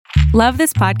Love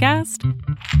this podcast?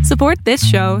 Support this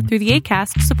show through the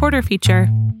Acast supporter feature.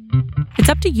 It's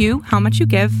up to you how much you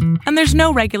give, and there's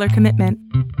no regular commitment.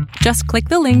 Just click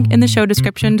the link in the show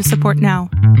description to support now.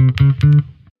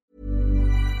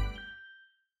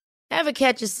 Ever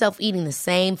catch yourself eating the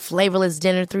same flavorless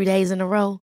dinner 3 days in a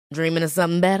row? Dreaming of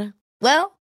something better?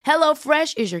 Well,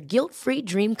 HelloFresh is your guilt-free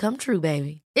dream come true,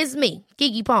 baby. It's me,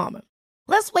 Keke Palmer.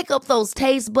 Let's wake up those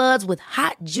taste buds with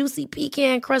hot, juicy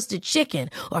pecan-crusted chicken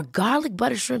or garlic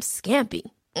butter shrimp scampi.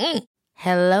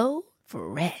 Hello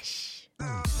Fresh.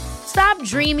 Stop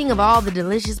dreaming of all the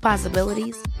delicious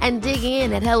possibilities and dig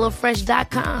in at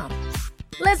HelloFresh.com.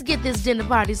 Let's get this dinner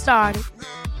party started.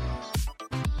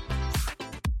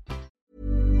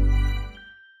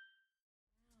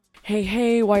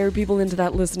 Hey, why are people into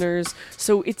that, listeners?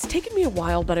 So it's taken me a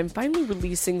while, but I'm finally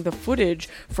releasing the footage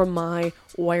from my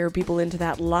Why Are People Into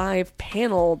That live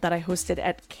panel that I hosted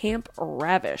at Camp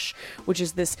Ravish, which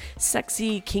is this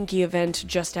sexy, kinky event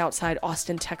just outside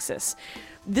Austin, Texas.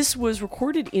 This was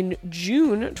recorded in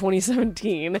June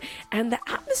 2017, and the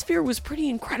atmosphere was pretty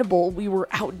incredible. We were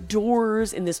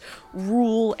outdoors in this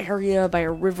rural area by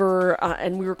a river,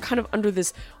 and we were kind of under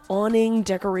this awning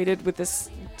decorated with this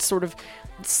sort of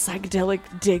psychedelic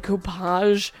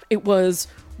decoupage. It was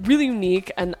really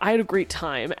unique, and I had a great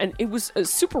time, and it was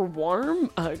super warm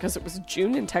because it was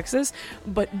June in Texas,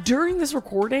 but during this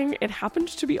recording it happened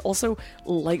to be also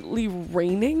lightly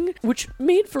raining, which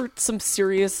made for some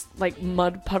serious like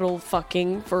mud puddle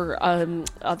fucking for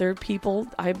other people.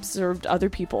 I observed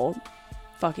other people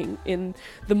fucking in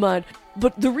the mud.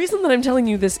 But the reason that I'm telling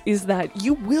you this is that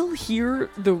you will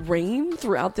hear the rain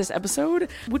throughout this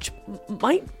episode, which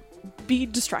might be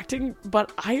distracting,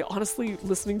 but I honestly,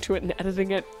 listening to it and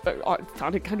editing it,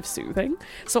 found it kind of soothing.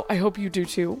 So I hope you do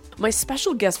too. My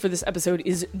special guest for this episode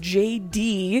is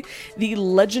JD, the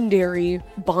legendary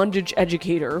bondage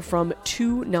educator from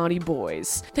Two Naughty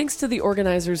Boys. Thanks to the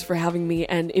organizers for having me,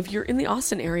 and if you're in the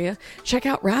Austin area, check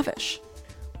out Ravish.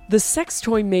 The sex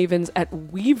toy mavens at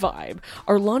WeVibe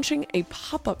are launching a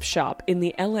pop-up shop in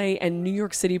the LA and New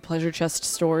York City Pleasure Chest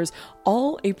stores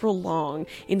all April long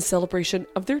in celebration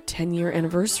of their 10-year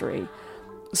anniversary.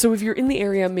 So if you're in the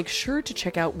area, make sure to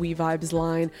check out WeVibe's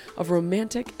line of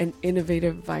romantic and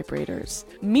innovative vibrators.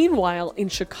 Meanwhile, in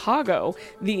Chicago,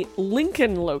 the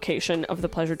Lincoln location of the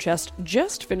Pleasure Chest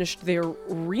just finished their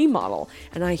remodel,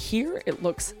 and I hear it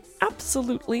looks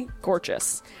absolutely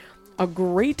gorgeous. A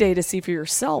great day to see for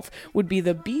yourself would be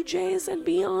the BJ's and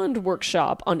Beyond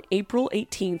workshop on April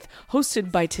 18th,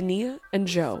 hosted by Tania and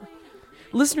Joe.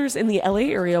 Listeners in the LA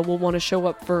area will want to show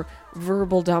up for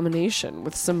Verbal Domination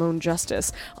with Simone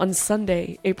Justice on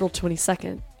Sunday, April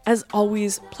 22nd. As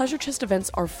always, Pleasure Chest events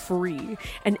are free,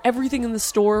 and everything in the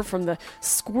store, from the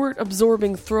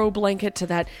squirt-absorbing throw blanket to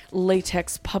that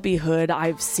latex puppy hood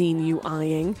I've seen you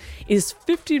eyeing, is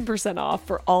 15% off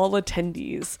for all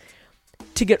attendees.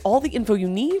 To get all the info you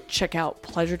need, check out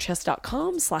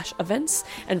pleasurechest.com/events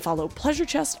and follow Pleasure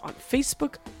Chest on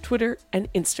Facebook, Twitter, and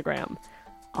Instagram.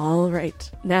 All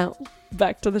right, now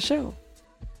back to the show.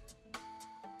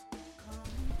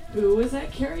 Who was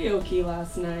at karaoke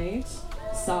last night?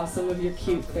 Saw some of your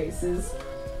cute faces.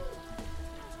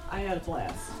 I had a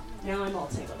blast. Now I'm all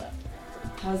tangled up.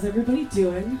 How's everybody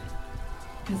doing?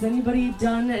 Has anybody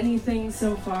done anything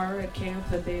so far at camp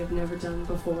that they have never done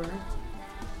before?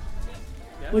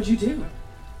 What'd you do?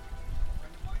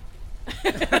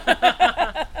 That's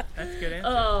a good answer.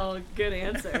 Oh, good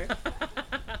answer.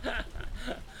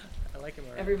 I like him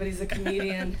already. Everybody's a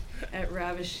comedian at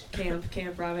Ravish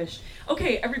Camp Ravish.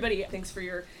 Okay, everybody, thanks for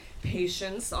your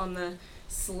patience on the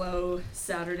slow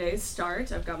Saturday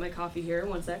start. I've got my coffee here.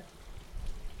 One sec.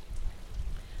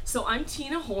 So I'm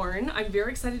Tina Horn. I'm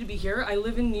very excited to be here. I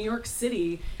live in New York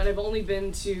City, and I've only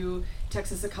been to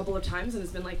Texas a couple of times, and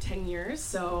it's been like 10 years,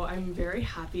 so I'm very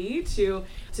happy to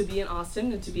be in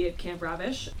Austin and to be at Camp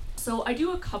Ravish. So I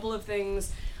do a couple of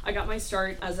things. I got my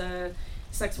start as a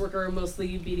sex worker,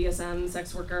 mostly BDSM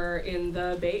sex worker in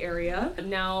the Bay Area.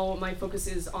 Now my focus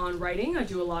is on writing. I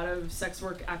do a lot of sex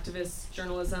work activist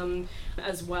journalism,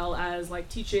 as well as like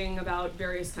teaching about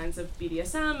various kinds of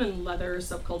BDSM and leather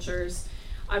subcultures.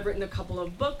 I've written a couple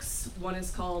of books. One is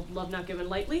called Love Not Given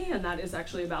Lightly, and that is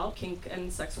actually about kink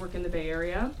and sex work in the Bay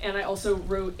Area. And I also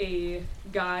wrote a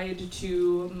guide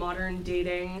to modern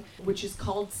dating, which is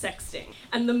called Sexting.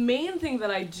 And the main thing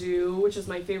that I do, which is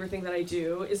my favorite thing that I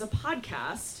do, is a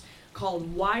podcast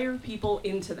called Why Are People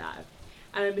Into That?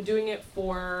 And I've been doing it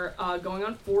for going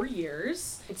on 4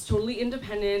 years. It's totally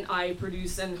independent. I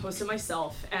produce and host it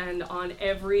myself. And on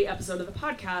every episode of the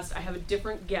podcast, I have a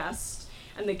different guest.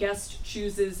 And the guest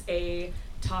chooses a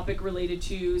topic related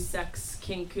to sex,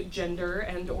 kink, gender,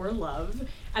 and or love.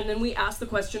 And then we ask the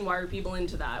question, why are people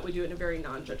into that? We do it in a very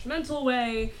non-judgmental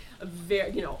way,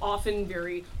 often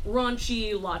very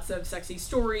raunchy, lots of sexy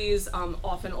stories,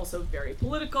 often also very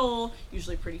political,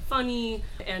 usually pretty funny,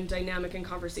 and dynamic and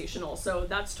conversational. So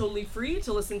that's totally free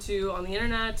to listen to on the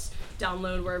internet,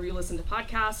 download wherever you listen to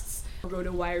podcasts, or go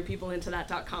to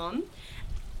wirepeopleintothat.com.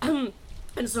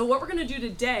 And so what we're going to do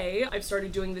today, I've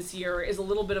started doing this year, is a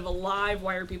little bit of a live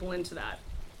Why Are People Into That?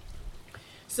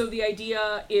 So the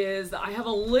idea is that I have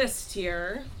a list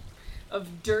here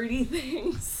of dirty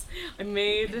things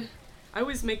I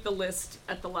always make the list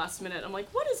at the last minute. I'm like,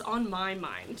 what is on my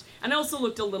mind? And I also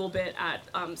looked a little bit at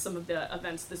some of the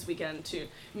events this weekend to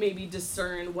maybe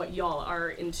discern what y'all are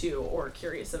into or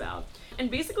curious about.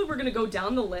 And basically we're gonna go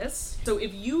down the list. So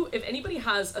if anybody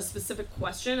has a specific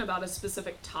question about a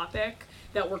specific topic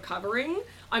that we're covering,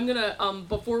 I'm gonna,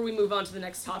 before we move on to the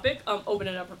next topic, open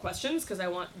it up for questions, because I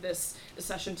want this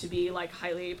session to be like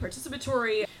highly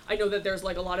participatory. I know that there's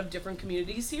like a lot of different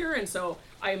communities here, and so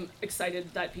I'm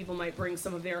excited that people might bring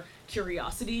some of their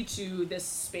curiosity to this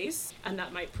space, and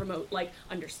that might promote like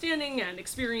understanding and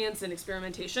experience and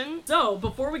experimentation. So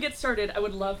before we get started, I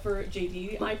would love for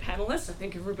JD, my panelist, I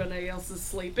think everybody else is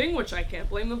sleeping, which I can't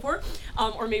blame them for,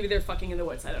 or maybe they're fucking in the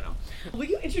woods, I don't know. Will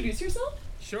you introduce yourself?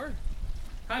 Sure.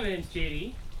 Hi, my name's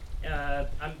JD.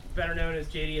 I'm better known as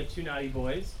JD of Two Naughty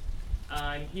Boys.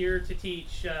 I'm here to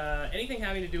teach anything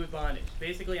having to do with bondage.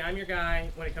 Basically, I'm your guy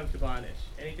when it comes to bondage.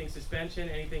 Anything suspension,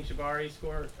 anything shibari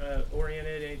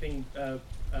oriented, anything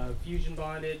fusion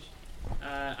bondage.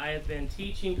 I have been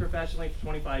teaching professionally for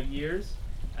 25 years.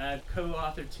 I've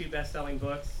co-authored 2 best-selling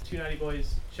books, Two Naughty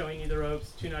Boys Showing You the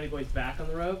Ropes, Two Naughty Boys Back on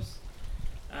the Ropes.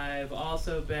 I've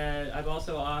also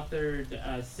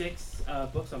authored 6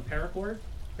 books on paracord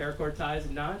ties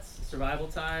and knots, survival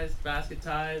ties, basket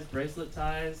ties, bracelet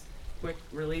ties, quick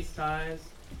release ties.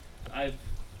 I've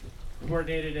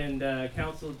coordinated and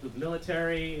counseled the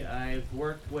military. I've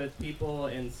worked with people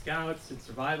in scouts and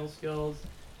survival skills.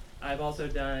 I've also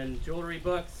done jewelry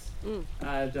books.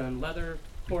 I've done leather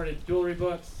corded jewelry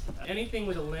books. Anything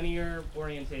with a linear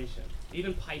orientation.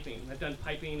 Even piping. I've done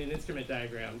piping and instrument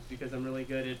diagrams because I'm really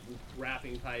good at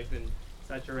wrapping pipe and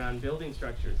such around building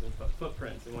structures and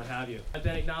footprints and what have you. I've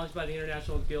been acknowledged by the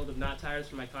International Guild of Knot Tiers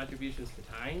for my contributions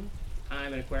to tying.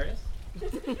 I'm an Aquarius.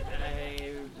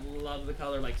 I love the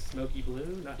color like smoky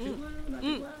blue, not too blue, not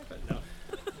too black, but no.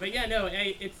 But yeah, no,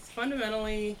 it's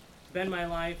fundamentally been my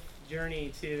life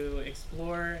journey to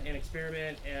explore and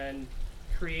experiment and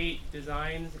create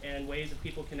designs and ways of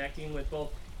people connecting with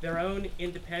both their own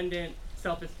independent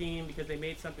self-esteem because they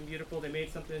made something beautiful, they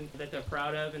made something that they're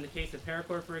proud of. In the case of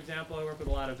paracord, for example, I work with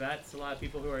a lot of vets, a lot of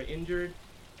people who are injured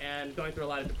and going through a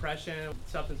lot of depression,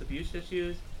 substance abuse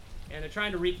issues, and they're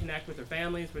trying to reconnect with their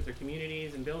families, with their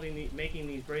communities, and making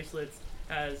these bracelets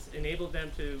has enabled them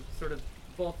to sort of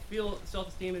both feel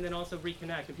self-esteem and then also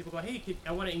reconnect. And people go, hey,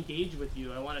 I want to engage with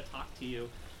you, I want to talk to you,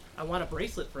 I want a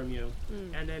bracelet from you.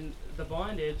 And then the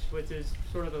bondage, which is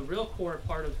sort of a real core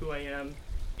part of who I am,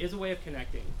 is a way of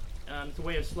connecting. It's a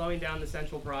way of slowing down the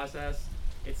sensual process.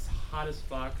 It's hot as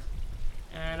fuck.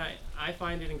 And I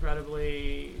find it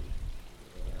incredibly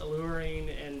alluring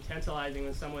and tantalizing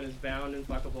when someone is bound and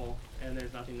fuckable and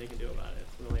there's nothing they can do about it.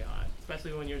 It's really hot,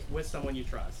 especially when you're with someone you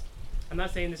trust. I'm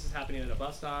not saying this is happening at a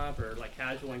bus stop or like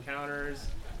casual encounters.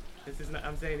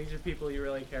 I'm saying these are people you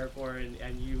really care for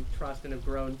and you trust and have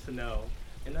grown to know.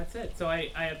 And that's it. So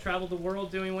I have traveled the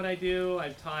world doing what I do.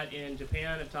 I've taught in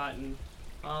Japan, I've taught in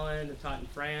Holland, I've taught in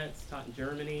France, taught in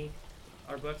Germany.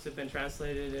 Our books have been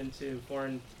translated into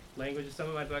foreign languages. One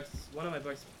of my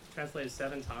books translated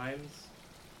 7 times.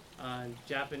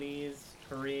 Japanese,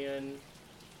 Korean,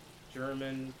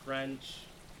 German, French,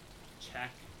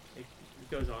 Czech, it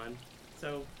goes on.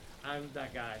 So I'm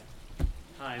that guy.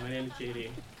 Hi, my name is JD.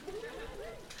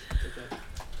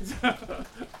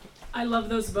 I love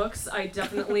those books. I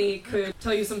definitely could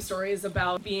tell you some stories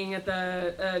about being at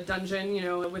the dungeon,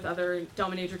 with other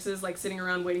dominatrixes, like sitting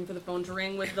around waiting for the phone to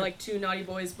ring with like 2 Naughty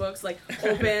Boys books, like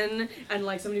open, and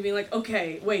like somebody being like,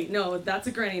 okay, wait, no, that's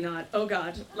a granny knot. Oh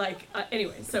God.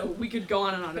 Anyway, so we could go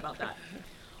on and on about that.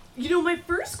 My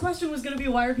first question was going to be,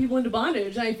 why are people into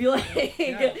bondage? And I feel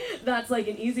like that's like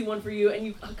an easy one for you, and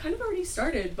you kind of already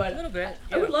started, but a little bit.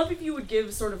 I would love if you would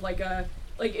give sort of like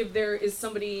if there is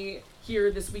somebody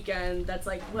here this weekend that's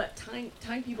like, what,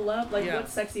 tying people up? Like,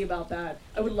 what's sexy about that?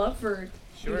 I would love for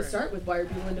you to start with, why are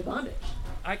people into bondage?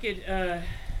 I could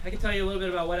tell you a little bit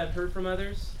about what I've heard from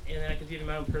others, and then I could give you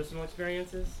my own personal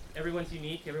experiences. Everyone's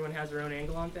unique. Everyone has their own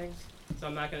angle on things. So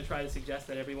I'm not going to try to suggest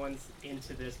that everyone's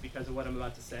into this because of what I'm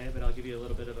about to say, but I'll give you a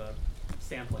little bit of a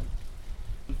sampling.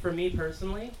 For me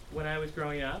personally, when I was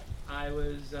growing up,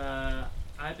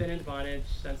 I've been into bondage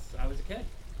since I was a kid.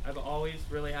 I've always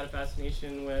really had a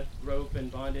fascination with rope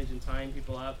and bondage and tying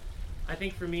people up. I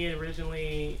think for me, it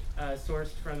originally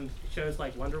sourced from shows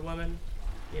like Wonder Woman,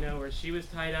 where she was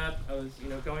tied up. I was,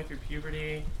 going through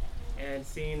puberty and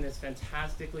seeing this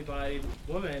fantastically bodied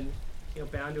woman,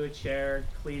 bound to a chair,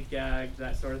 cleave gagged,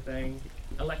 that sort of thing.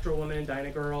 Electro Woman and Dyna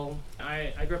Girl.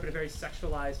 I grew up in a very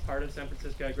sexualized part of San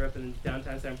Francisco. I grew up in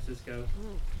downtown San Francisco,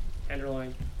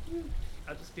 Tenderloin.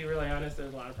 I'll just be really honest, there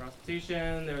was a lot of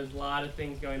prostitution, there was a lot of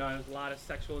things going on, there was a lot of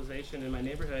sexualization in my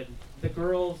neighborhood. The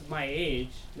girls my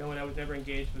age, when I was never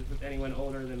engaged with anyone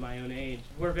older than my own age,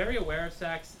 were very aware of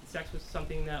sex. Sex was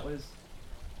something that was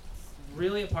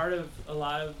really a part of a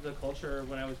lot of the culture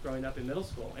when I was growing up in middle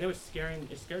school. And it scared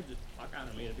the fuck out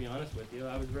of me, to be honest with you.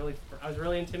 I was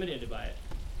really intimidated by it.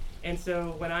 And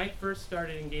so when I first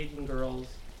started engaging girls,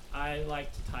 I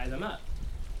liked to tie them up.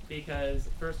 Because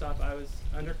first off, I was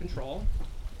under control,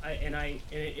 I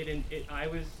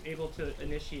was able to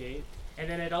initiate, and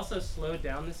then it also slowed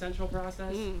down the sensual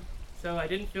process. So I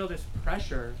didn't feel this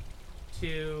pressure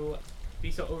to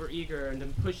be so overeager and to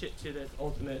push it to this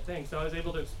ultimate thing. So I was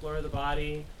able to explore the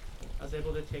body, I was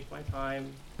able to take my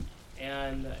time,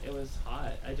 and it was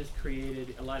hot. I just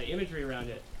created a lot of imagery around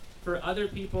it. For other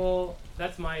people,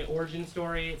 that's my origin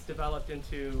story. It's developed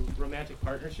into romantic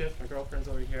partnerships. My girlfriend's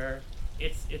over here.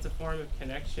 It's a form of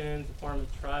connection, it's a form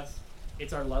of trust,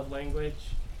 it's our love language,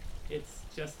 it's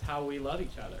just how we love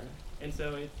each other. And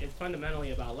so it's fundamentally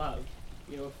about love.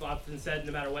 It's often said,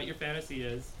 no matter what your fantasy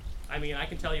is, I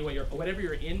can tell you whatever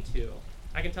you're into,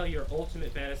 I can tell you your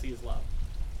ultimate fantasy is love.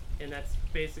 And that's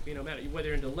basically, no matter whether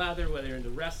you're into leather, whether you're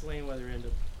into wrestling, whether you're into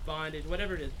bondage,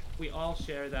 whatever it is, we all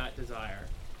share that desire.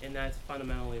 And that's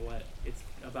fundamentally what it's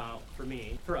about for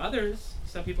me. For others,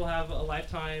 some people have a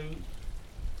lifetime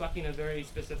fucking a very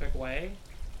specific way,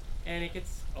 and it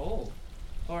gets old,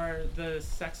 or the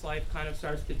sex life kind of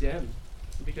starts to dim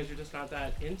because you're just not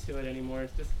that into it anymore.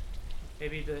 It's just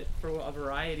maybe for a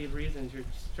variety of reasons. You're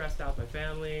stressed out by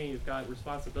family, you've got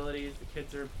responsibilities, the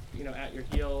kids are at your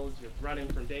heels, you're running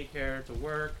from daycare to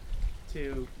work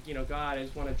to God, I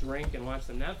just want to drink and watch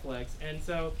some Netflix. And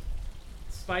so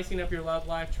spicing up your love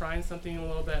life, trying something a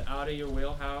little bit out of your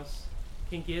wheelhouse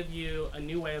can give you a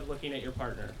new way of looking at your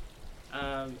partner.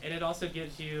 And it also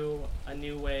gives you a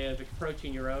new way of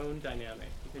approaching your own dynamic,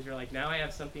 because you're like, now I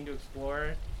have something to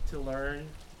explore, to learn,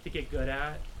 to get good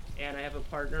at, and I have a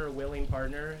partner, a willing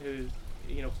partner, who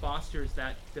fosters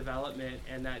that development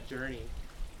and that journey.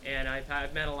 And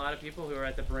I've met a lot of people who are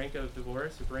at the brink of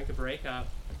divorce, the brink of breakup,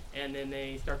 and then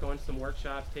they start going to some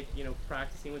workshops,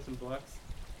 practicing with some books.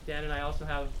 Dan and I also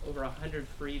have over 100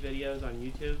 free videos on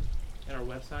YouTube and our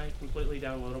website, completely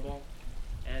downloadable.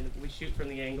 And we shoot from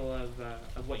the angle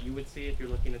of what you would see if you're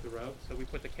looking at the rope. So we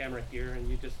put the camera here, and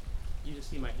you just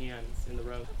see my hands in the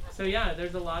rope. So yeah,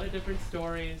 there's a lot of different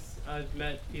stories. I've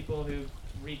met people who've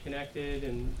reconnected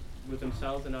and with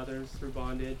themselves and others through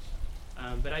bondage.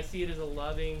 But I see it as a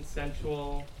loving,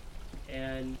 sensual,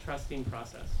 and trusting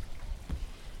process.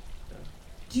 So.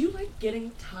 Do you like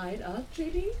getting tied up,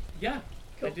 JD? Yeah,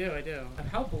 cool. I do.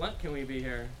 How blunt can we be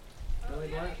here? Really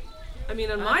blunt?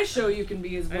 On my show, you can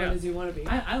be as blunt as you want to be.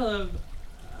 I love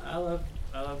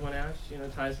when Ash,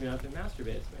 ties me up and masturbates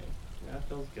me. That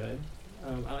feels good.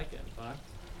 I like getting fucked,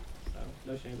 so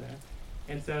no shame there.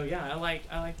 And so yeah, I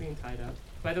like being tied up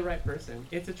by the right person.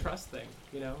 It's a trust thing,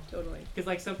 Totally.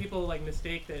 Because some people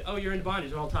mistake that, oh, you're into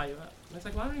bondage, well, I'll tie you up. And it's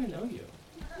like, well, I don't even know you.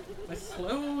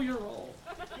 Slow your roll.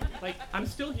 I'm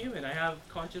still human. I have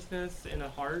consciousness and a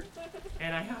heart,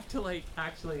 and I have to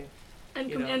actually.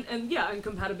 And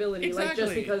compatibility. Exactly.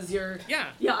 Just because you're. Yeah.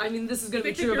 Yeah, this is going to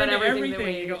be true about everything.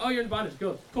 That you go, oh, you're in bondage.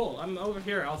 Go. Cool. I'm over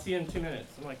here. I'll see you in 2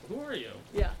 minutes. I'm like, who are you?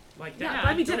 Yeah. Dad,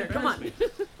 buy me dinner. Come on.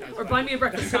 Or buy me a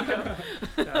breakfast taco.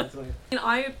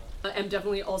 I am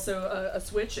definitely also a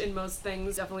switch in most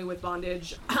things. Definitely with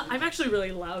bondage. I'm actually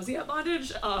really lousy at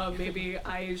bondage. Maybe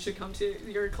I should come to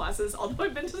your classes. Although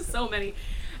I've been to so many,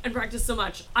 and practiced so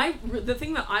much. The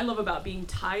thing that I love about being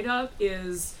tied up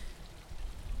is,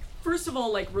 first of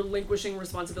all, relinquishing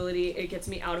responsibility. It gets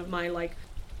me out of my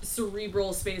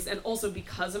cerebral space, and also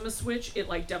because I'm a switch, it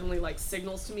definitely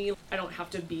signals to me I don't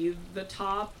have to be the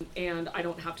top, and I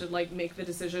don't have to make the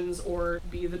decisions or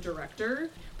be the director.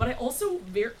 But I also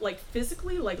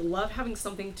physically love having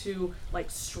something to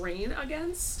strain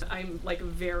against. I'm a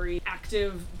very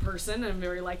active person. I'm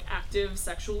very active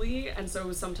sexually, and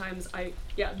so sometimes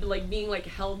Yeah, like being like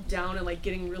held down and like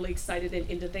getting really excited and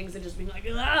into things and just being like,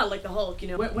 ah, like the Hulk, you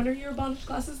know. When are your bondage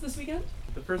classes this weekend?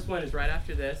 The first one is right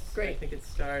after this. Great. I think it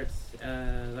starts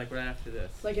like right after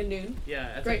this. Like at noon?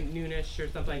 Yeah, it's Great. like noonish or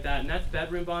something like that. And that's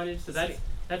bedroom bondage. So Sweet.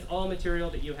 that's all material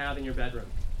that you have in your bedroom.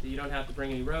 So you don't have to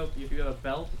bring any rope. If you have a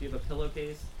belt, if you have a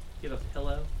pillowcase, if you have a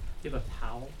pillow, if you have a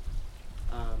towel,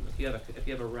 if you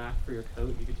have a rack for your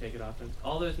coat, you can take it off. And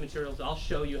all those materials, I'll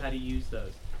show you how to use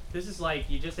those. This is like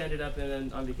you just ended up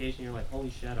on vacation. You're like, holy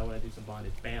shit, I want to do some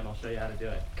bondage. Bam, I'll show you how to do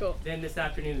it. Cool. Then this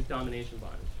afternoon is domination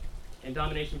bondage. And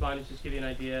domination bondage, just to give you an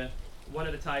idea, one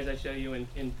of the ties I show you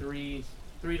in 3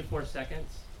 to 4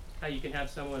 seconds, how you can have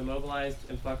someone immobilized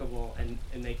and fuckable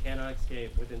and they cannot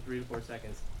escape within 3 to 4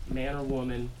 seconds. Man or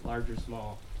woman, large or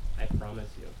small, I promise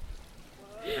you.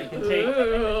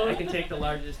 I can take the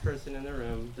largest person in the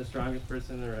room, the strongest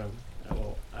person in the room.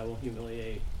 I will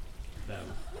humiliate them.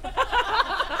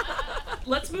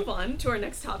 Let's move on to our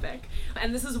next topic.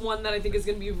 And this is one that I think is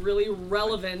going to be really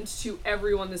relevant to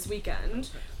everyone this weekend,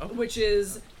 which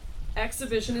is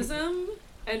exhibitionism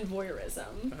and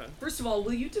voyeurism. First of all,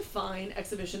 will you define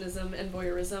exhibitionism and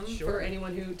voyeurism for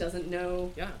anyone who doesn't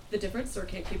know the difference or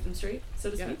can't keep them straight,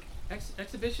 so to speak?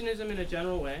 Exhibitionism in a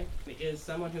general way is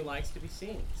someone who likes to be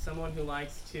seen, someone who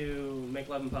likes to make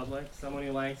love in public, someone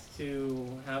who likes to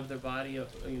have their body,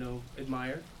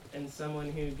 admired, and someone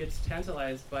who gets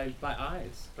tantalized by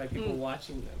eyes, by people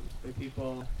watching them, by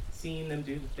people seeing them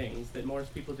do the things that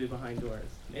most people do behind doors.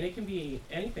 And it can be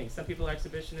anything. Some people are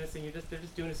exhibitionists and they're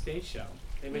just doing a stage show.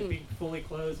 They may be fully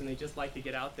clothed and they just like to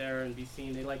get out there and be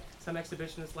seen. Some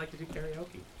exhibitionists like to do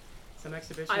karaoke. Some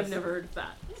exhibitionists... I've never heard of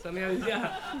that. Some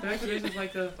exhibitionists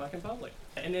like to fuck in public.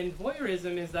 And then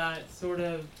voyeurism is that sort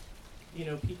of,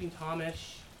 peeping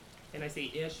Tomish, and I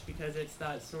say ish because it's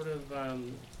that sort of,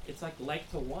 it's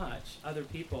like to watch other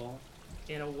people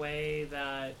in a way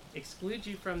that excludes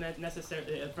you from that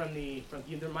necessarily,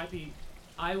 there might be,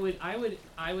 I would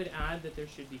add that there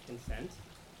should be consent.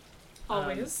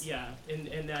 Always.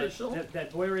 And that, Crucial.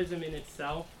 that voyeurism in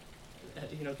itself,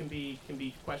 can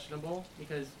be questionable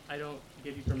because I don't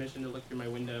give you permission to look through my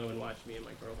window and watch me and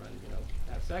my girlfriend,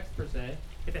 have sex per se.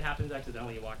 If it happens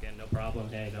accidentally, you walk in, no problem.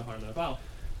 Hey, no harm, no foul.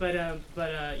 But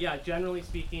generally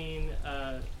speaking,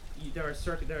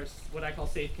 there's what I call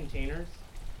safe containers,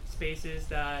 spaces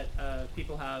that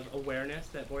people have awareness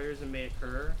that voyeurism may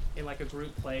occur in like a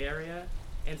group play area,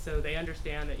 and so they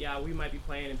understand that we might be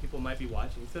playing and people might be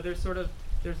watching. So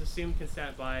there's assumed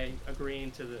consent by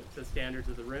agreeing to the standards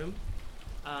of the room.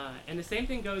 And the same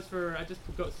thing goes for,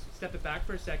 step it back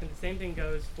for a second, the same thing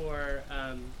goes for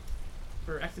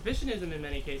exhibitionism in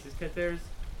many cases, because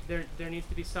there needs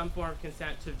to be some form of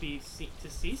consent to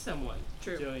see someone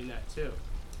doing that too.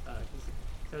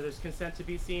 So there's consent to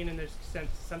be seen, and there's consent.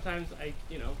 Sometimes I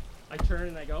turn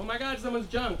and I go, oh my God, someone's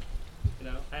junk.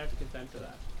 I have to consent to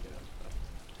that. So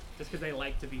just because I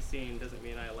like to be seen doesn't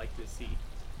mean I like to see.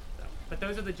 So, but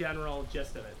those are the general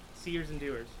gist of it. Seers and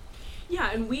doers. Yeah,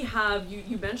 and we have,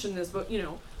 you mentioned this, but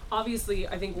obviously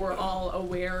I think we're all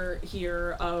aware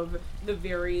here of the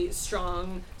very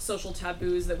strong social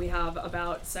taboos that we have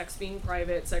about sex being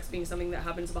private, sex being something that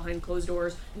happens behind closed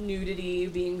doors, nudity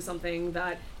being something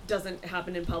that doesn't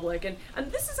happen in public. And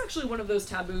this is actually one of those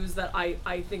taboos that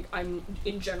I think I'm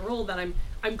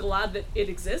glad that it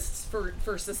exists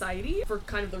for society for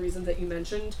kind of the reasons that you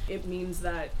mentioned. It means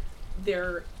that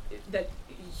that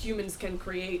humans can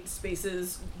create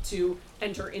spaces to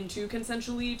enter into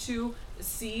consensually to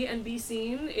see and be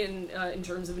seen in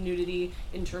terms of nudity,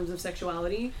 in terms of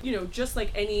sexuality. Just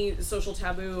like any social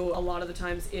taboo, a lot of the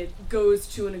times it goes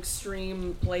to an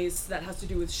extreme place that has to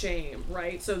do with shame,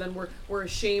 right? So then we're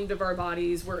ashamed of our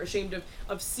bodies, we're ashamed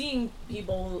of seeing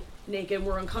people naked,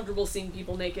 we're uncomfortable seeing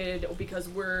people naked because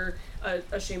we're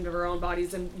ashamed of our own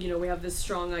bodies, and we have this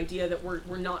strong idea that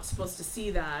we're not supposed to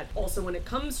see that. Also, when it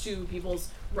comes to people's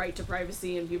right to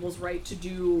privacy and people's right to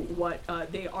do what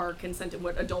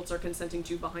what adults are consenting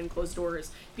to behind closed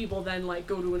doors, people then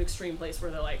go to an extreme place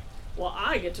where they're like, well,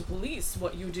 I get to police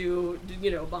what you do,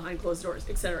 behind closed doors,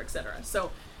 etc., etc.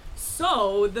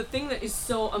 So the thing that is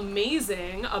so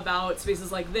amazing about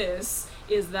spaces like this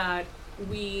is that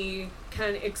we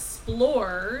can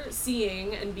explore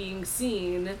seeing and being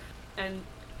seen and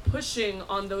pushing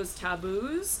on those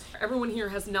taboos. Everyone here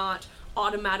has not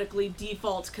automatically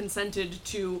default consented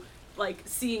to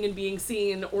seeing and being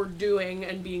seen or doing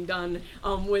and being done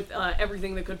with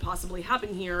everything that could possibly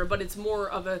happen here, but it's more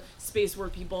of a space where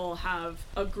people have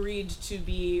agreed to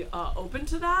be open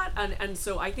to that, and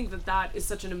so I think that is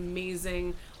such an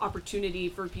amazing opportunity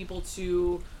for people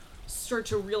to start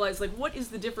to realize, like, what is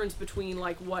the difference between,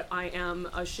 like, what I am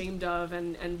ashamed of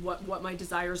and what my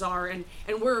desires are, and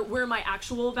where my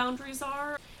actual boundaries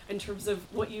are, in terms of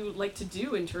what you like to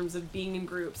do, in terms of being in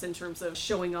groups, in terms of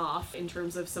showing off, in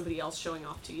terms of somebody else showing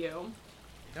off to you.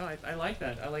 No, I like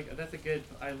that. That's a good.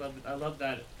 I love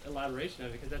that elaboration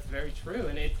of it, because that's very true.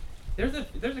 And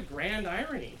there's a grand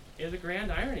irony. There's a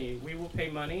grand irony. We will pay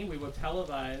money. We will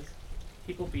televise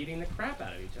people beating the crap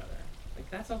out of each other.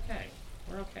 Like, that's okay.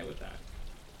 We're okay with that.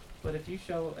 But if you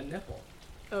show a nipple,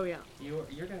 Oh yeah.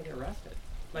 you're gonna get arrested.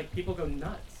 Like, people go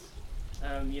nuts.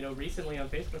 Recently on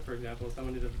Facebook, for example,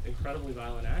 someone did an incredibly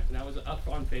violent act, and that was up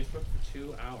on Facebook for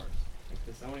 2 hours. Like,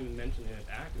 this, I won't even mention the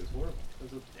act. It was horrible.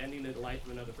 It was ending the life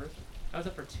of another person. That was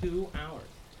up for 2 hours.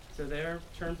 So their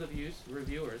terms of use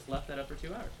reviewers left that up for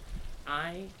 2 hours.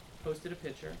 I posted a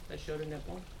picture that showed a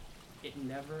nipple. It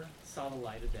never saw the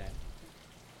light of day.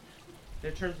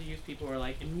 Their terms of use people were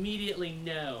like, immediately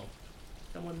no.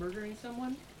 Someone murdering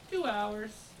someone? 2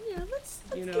 hours. Yeah, let's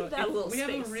give that a little we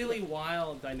space. have a really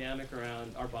wild dynamic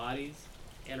around our bodies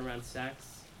and around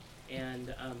sex.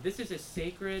 And this is a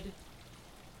sacred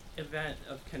event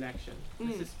of connection.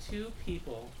 This is two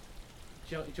people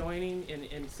joining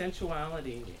in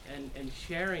sensuality and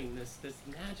sharing this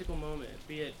magical moment,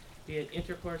 be it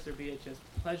intercourse or be it just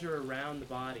pleasure around the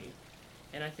body.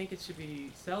 And I think it should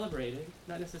be celebrated,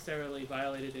 not necessarily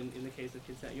violated in the case of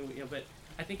consent, but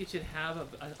I think it should have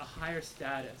a higher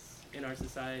status in our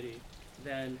society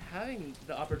than having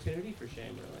the opportunity for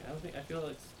shame, really. I feel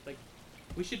it's like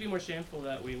we should be more shameful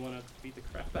that we want to beat the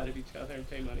crap out of each other and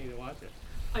pay money to watch it.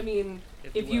 I mean,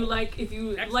 if you like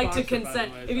to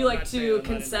consent, way, if you like to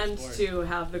consent to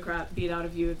have the crap beat out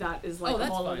of you, that is like a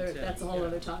whole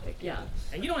other topic. Yeah.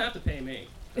 And you don't have to pay me.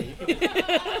 So you can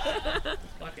just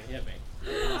fucking hit me.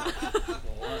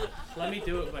 Let me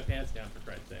do it with my pants down, for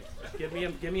Christ's sake. Just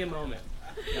give me a moment.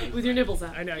 With your nipples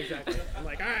out. I know, exactly. I'm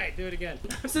like, all right, do it again.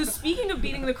 So speaking of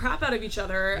beating the crap out of each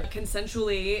other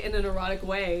consensually in an erotic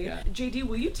way, Yeah. JD,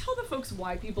 will you tell the folks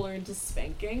why people are into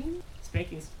spanking?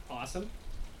 Spanking's awesome.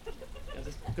 I'll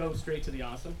just go straight to the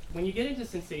awesome. When you get into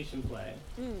sensation play,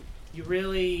 you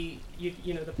really,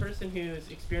 the person who's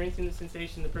experiencing the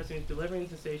sensation, the person who's delivering the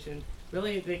sensation,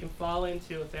 really they can fall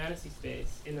into a fantasy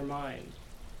space in their mind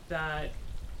that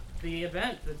the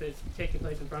event that's taking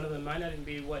place in front of them might not even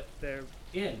be what they're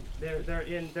in.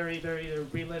 They're either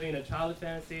reliving a childhood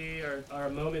fantasy or a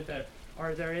moment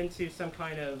or they're into some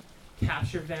kind of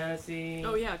capture fantasy.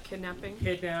 Oh yeah,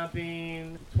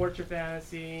 kidnapping, torture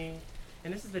fantasy.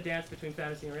 And this is the dance between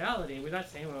fantasy and reality. We're not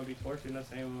saying we want to be tortured, we're not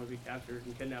saying we want to be captured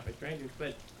and kidnapped by strangers,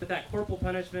 but that corporal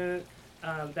punishment,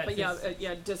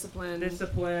 discipline.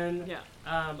 Discipline. Yeah.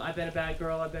 I've been a bad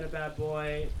girl, I've been a bad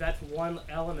boy. That's one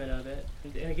element of it.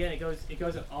 And again, it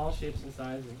goes in all shapes and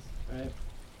sizes, right?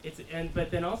 But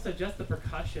then also just the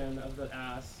percussion of the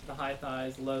ass, the high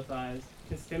thighs, low thighs,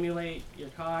 can stimulate your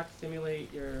cock,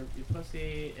 stimulate your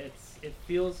pussy. It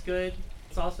feels good.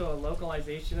 It's also a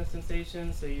localization of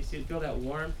sensation, so you feel that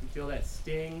warmth, you feel that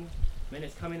sting, and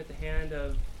it's coming at the hand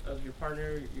of your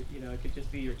partner. It could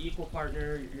just be your equal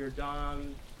partner, your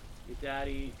dom, your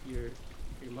daddy, your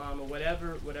mama,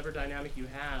 whatever dynamic you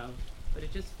have. But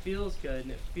it just feels good,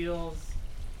 and it feels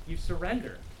you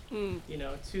surrender, to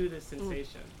this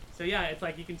sensation. So yeah, it's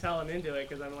like you can tell I'm into it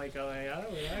because I'm like going, I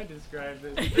don't know how to describe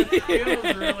this. It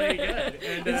feels really good.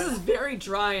 And, this is very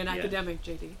dry and academic,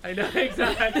 JD. I know,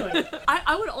 exactly.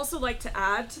 I would also like to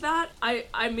add to that.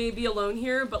 I may be alone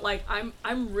here, but like I'm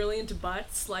really into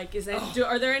butts. Like,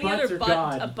 are there any other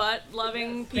butt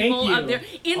loving people out there?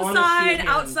 Inside,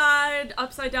 outside,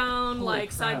 upside down, Holy like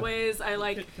crap. Sideways. I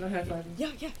like. Can I high five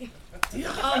you?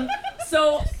 Yeah.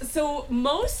 So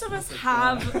most of us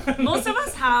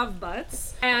have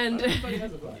butts, and Everybody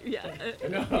has a butt.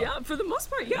 yeah, for the most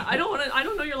part, yeah. I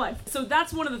don't know your life. So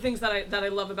that's one of the things that I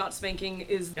love about spanking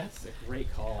is. That's a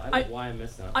great call. I don't know why I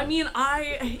missed that. I mean,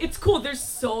 it's cool. There's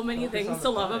so many things to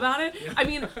love about it. Yeah. I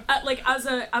mean, like as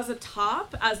a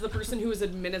top, as the person who is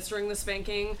administering the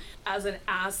spanking, as an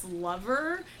ass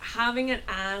lover, having an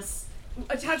ass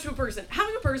attached to a person,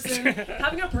 having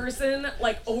a person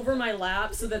like over my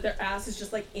lap so that their ass is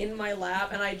just like in my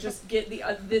lap, and I just get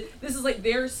this is like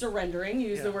they're surrendering.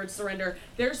 Use the word surrender.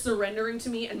 They're surrendering to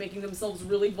me and making themselves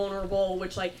really vulnerable,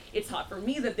 which like it's hot for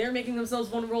me that they're making themselves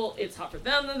vulnerable. It's hot for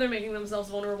them that they're making themselves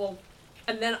vulnerable.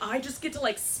 And then I just get to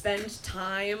like spend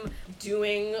time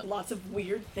doing lots of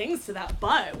weird things to that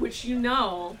butt, which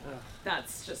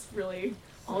that's just really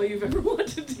all you've ever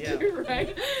wanted to Yeah. do,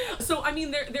 right? So I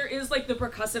mean, there is like the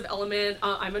percussive element.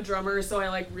 I'm a drummer, so I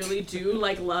like really do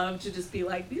like love to just be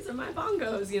like, these are my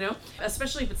bongos, you know.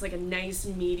 Especially if it's like a nice,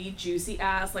 meaty, juicy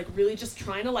ass, like really just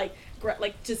trying to like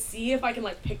to see if I can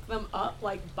like pick them up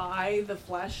like by the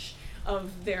flesh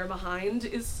of their behind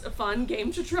is a fun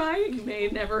game to try. You may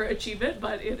never achieve it,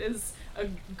 but it is a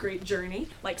great journey.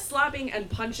 Like slapping and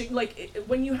punching, like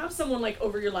when you have someone like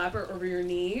over your lap or over your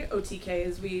knee, OTK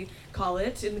as we call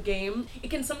it in the game, it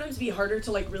can sometimes be harder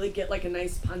to like really get like a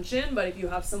nice punch in, but if you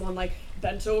have someone like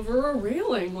bent over a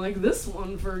railing like this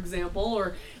one, for example,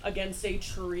 or against a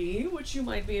tree, which you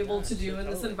might be able to do in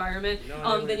this environment,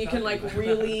 then you can like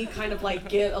really kind of like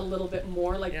get a little bit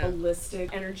more like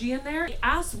ballistic energy in there.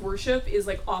 Ass worship is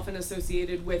like often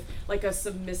associated with like a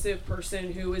submissive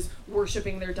person who is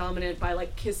worshiping their dominant by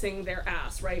like kissing their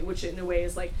ass, right? Which in a way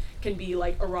is like can be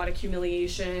like erotic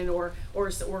humiliation or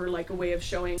like a way of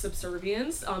showing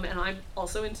subservience. And I'm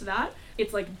also into that.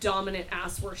 It's like dominant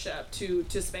ass worship to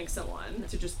spank someone,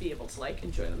 to just be able to like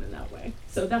enjoy them in that way.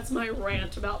 So that's my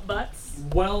rant about butts.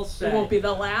 Well said. It won't be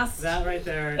the last. That right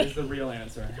there is the real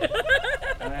answer.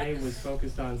 I was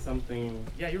focused on something.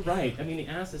 Yeah, you're right. I mean, the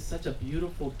ass is such a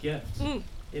beautiful gift.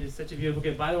 It is such a beautiful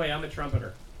gift. By the way, I'm a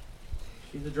trumpeter.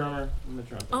 She's a drummer. I'm a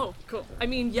trumpeter. Oh, cool. I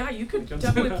mean, yeah, you could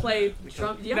definitely play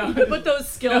drum. Yeah, you No. could put those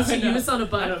skills to No, use on a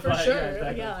butt for butt, sure. yeah,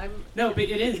 exactly. Yeah, No, but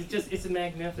it is. It's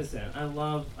magnificent. I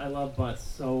love butts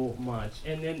so much.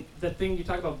 And then the thing you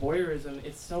talk about voyeurism,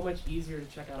 it's so much easier to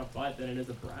check out a butt than it is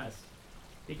a breast,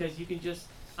 because you can just.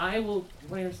 I will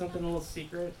wear something a little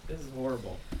secret. This is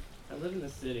horrible. I live in the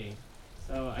city,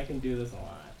 so I can do this a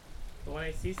lot. But when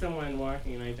I see someone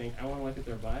walking and I think I want to look at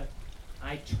their butt,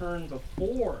 I turn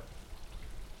before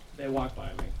they walk by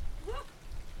me.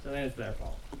 So then it's their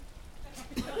fault.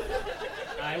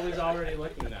 I was already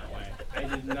looking that way. I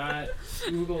did not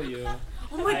Google you.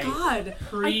 Oh my god.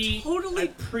 I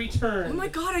pre-turned. Oh my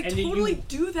god, I and then totally you,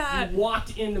 do that. You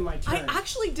walked into my turn. I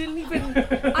actually didn't even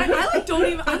I like don't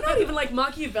even I'm not even like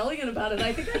Machiavellian about it.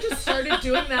 I think I just started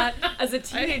doing that as a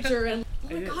teenager and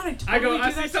oh my god, I totally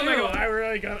do that too. I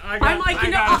really got I'm like,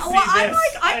 you know,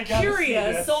 I'm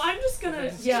curious, so I'm just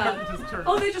gonna,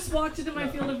 Oh, they just walked into my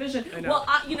field of vision. Well,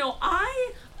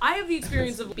 I have the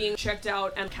experience of being checked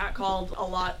out and catcalled a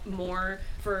lot more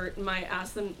for my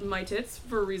ass than my tits,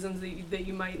 for reasons that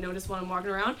you might notice when I'm walking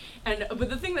around. But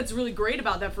the thing that's really great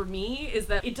about that for me is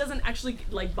that it doesn't actually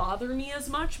like bother me as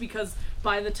much, because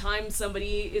by the time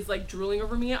somebody is like drooling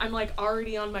over me, I'm like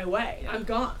already on my way. I'm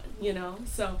gone, you know?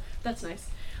 So that's nice.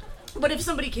 But if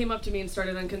somebody came up to me and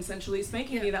started unconsensually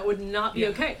spanking me, that would not be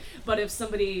okay. But if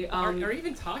somebody or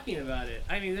even talking about it,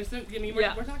 I mean,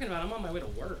 we're talking about I'm on my way to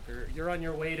work, or you're on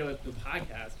your way to the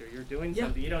podcast, or you're doing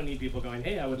something. You don't need people going,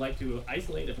 hey, I would like to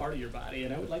isolate a part of your body,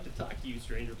 and I would like to talk to you,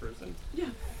 stranger person.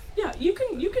 Yeah, you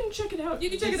can check it out. You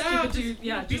can check it out.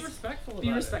 Be respectful.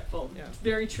 Be respectful. Yeah.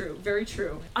 Very true. Very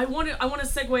true. I want to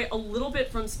segue a little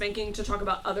bit from spanking to talk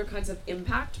about other kinds of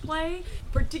impact play,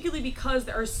 particularly because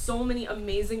there are so many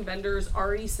amazing vendors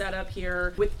already set up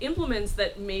here with implements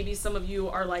that maybe some of you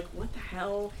are like, what the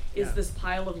hell is this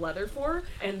pile of leather for?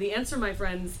 And the answer, my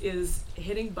friends, is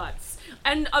hitting butts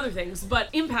and other things, but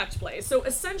impact play. So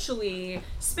essentially,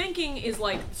 spanking is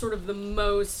like sort of the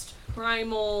most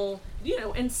primal,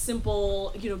 and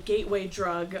simple, gateway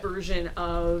drug version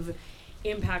of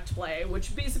impact play,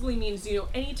 which basically means,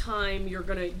 anytime you're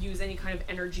going to use any kind of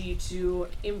energy to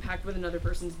impact with another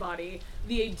person's body,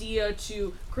 the idea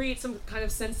to create some kind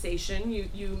of sensation,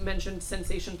 you mentioned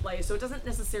sensation play, so it doesn't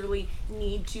necessarily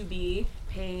need to be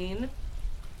pain.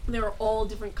 There are all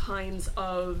different kinds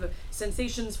of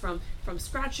sensations, from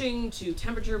scratching to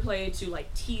temperature play to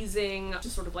like teasing to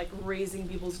sort of like raising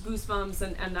people's goosebumps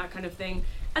and that kind of thing.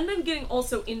 And then getting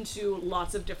also into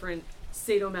lots of different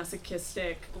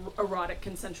sadomasochistic, erotic,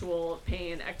 consensual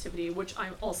pain activity, which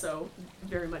I'm also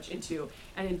very much into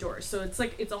and endorse. So it's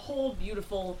a whole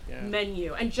beautiful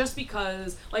menu. And just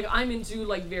because like I'm into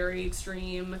like very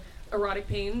extreme erotic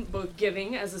pain, both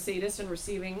giving as a sadist and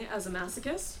receiving as a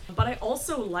masochist. But I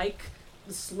also like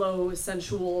the slow,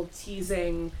 sensual,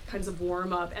 teasing kinds of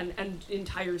warm-up and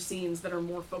entire scenes that are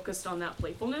more focused on that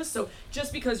playfulness. So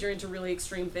just because you're into really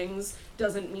extreme things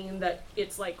doesn't mean that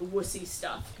it's like wussy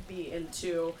stuff to be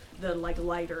into the like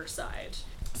lighter side.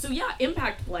 So yeah,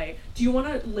 impact play. Do you want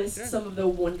to list some of the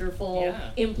wonderful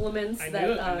implements I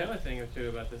that... know a thing or two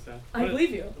about this stuff. I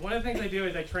believe you. One of the things I do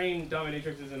is I train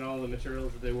dominatrixes in all the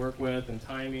materials that they work with, and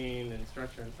timing and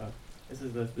structure and stuff.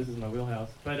 This is my wheelhouse.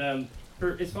 But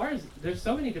as far as there's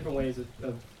so many different ways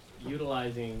of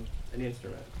utilizing an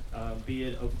instrument, be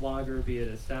it a flogger, be it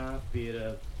a staff, be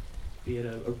it be it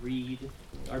a reed,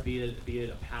 or be it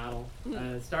a paddle.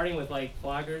 Starting with like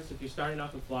floggers, if you're starting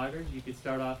off with floggers, you could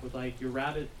start off with like your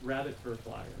rabbit fur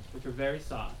floggers, which are very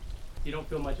soft. You don't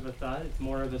feel much of a thud. It's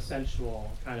more of a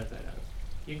sensual kind of thing.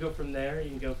 You can go from there. You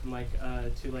can go from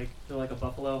to a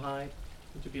buffalo hide,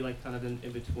 which would be like kind of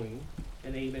in between,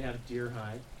 and they even have deer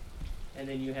hide. And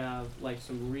then you have like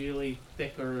some really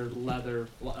thicker leather,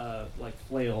 like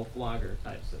flail flogger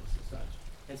types and such.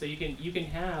 And so you can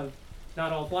have,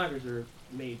 not all floggers are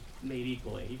made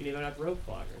equally. You can even have rope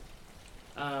floggers.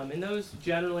 And those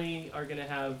generally are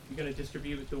you're going to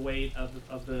distribute the weight of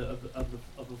the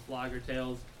flogger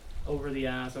tails over the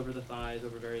ass, over the thighs,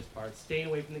 over various parts, staying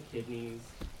away from the kidneys,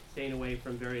 staying away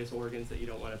from various organs that you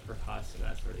don't want to percuss and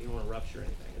that sort of. You don't want to rupture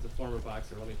anything. As a former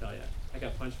boxer, let me tell you, I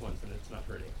got punched once and it's not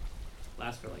pretty.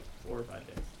 Lasts for like 4 or 5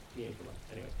 days. Anyway,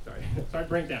 sorry. Sorry,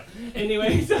 breakdown.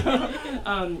 Anyway, so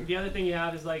the other thing you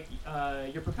have is like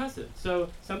you're percussive. So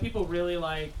some people really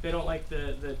they don't like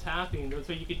the tapping.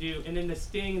 So you could do, and then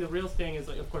the real sting is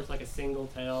like, of course, like a single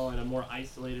tail and a more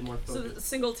isolated, more focused. So the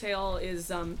single tail is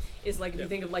like, if you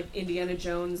think of like Indiana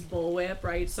Jones bullwhip,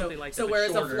 right? So like so that,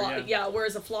 whereas shorter,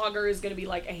 whereas a flogger is going to be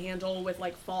like a handle with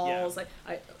like falls,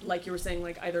 like you were saying,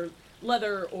 like either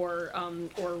leather or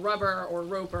rubber or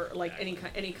rope or like any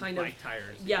kind of like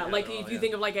tires. Like if you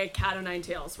think of like a cat o' nine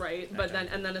tails, right? But then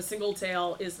a single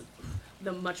tail is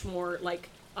the much more like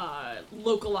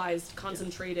localized,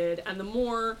 concentrated, and the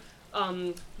more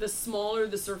the smaller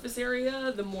the surface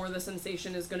area, the more the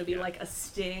sensation is going to be like a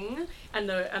sting, and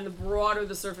the broader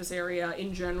the surface area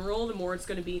in general, the more it's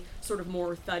going to be sort of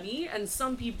more thuddy. And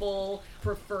some people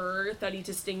prefer thuddy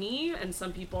to stingy, and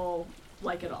some people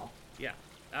like it all. Yeah,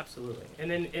 absolutely.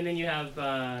 And then you have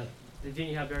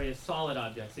various solid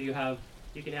objects. So you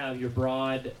can have your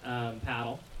broad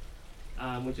paddle,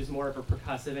 which is more of a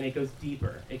percussive, and it goes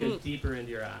deeper. It goes deeper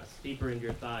into your ass, deeper into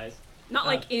your thighs. Not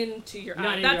like into your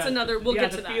eye. That's another. We'll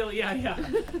get to that. Feel, yeah.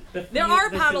 There are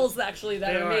paddles actually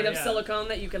that are made of silicone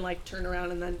that you can like turn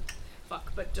around and then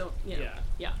fuck, but don't.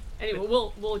 Yeah. Anyway,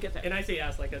 we'll get there. And I say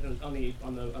ass like on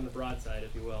the broad side,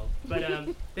 if you will. But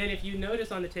then if you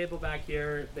notice on the table back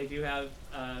here, they do have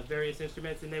various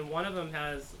instruments, and then one of them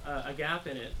has a gap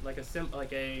in it, like a symbol,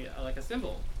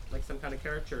 like some kind of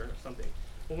caricature or something.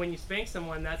 Well, when you spank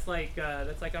someone, that's like I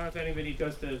don't know if anybody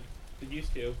goes to.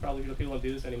 Used to, probably people don't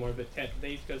do this anymore, but they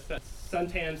used to go to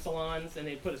suntan salons and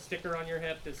they put a sticker on your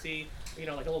hip to see, like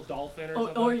a little dolphin or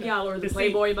something. Or the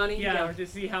Playboy bunny. Yeah, or to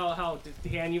see how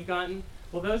tan you've gotten.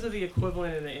 Well, those are the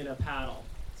equivalent in a paddle.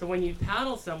 So when you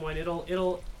paddle someone,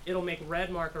 it'll make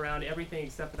red mark around everything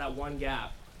except for that one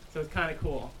gap. So it's kind of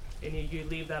cool, and you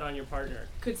leave that on your partner.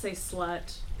 Could say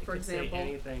slut, for example. Say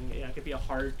anything. Yeah, it could be a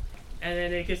heart, and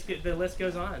then the list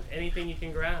goes on. Anything you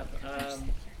can grab.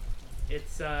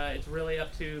 It's really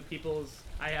up to people's.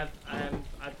 I've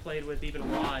played with even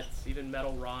rods, even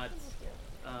metal rods.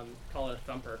 Call it a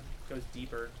thumper. Goes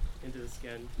deeper into the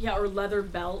skin. Yeah, or leather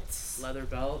belts. Leather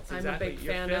belts. Exactly. I'm a big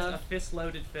fan of. A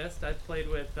fist-loaded fist. I've played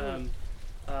with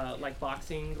like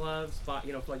boxing gloves,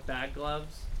 like bag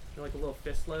gloves. Like a little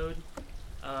fist load.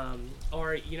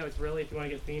 Or it's really, if you want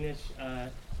to get fiendish.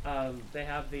 They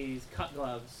have these cut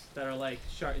gloves that are like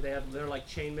sharp. They're like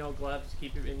chainmail gloves.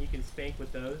 And you can spank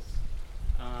with those.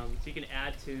 So you can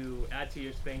add to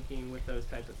your spanking with those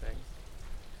types of things.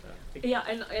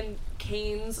 And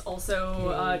canes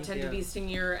also tend to be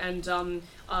stingier, and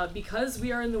because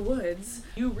we are in the woods,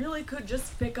 you really could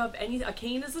just pick up a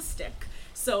cane is a stick,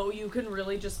 so you can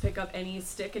really just pick up any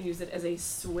stick and use it as a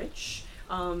switch.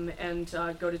 And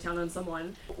go to town on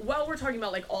someone. While we're talking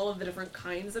about like all of the different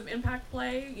kinds of impact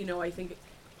play, I think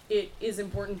it is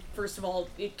important, first of all,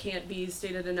 it can't be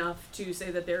stated enough to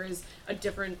say that there is a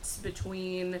difference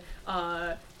between,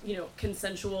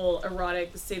 consensual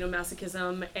erotic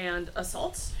sadomasochism and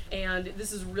assault. And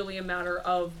this is really a matter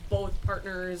of both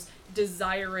partners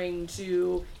desiring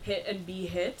to hit and be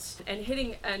hit, and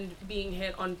hitting and being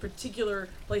hit on particular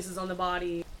places on the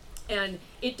body. And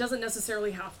it doesn't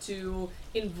necessarily have to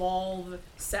involve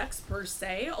sex per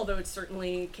se, although it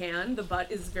certainly can. The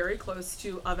butt is very close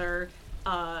to other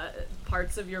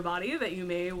parts of your body that you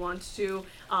may want to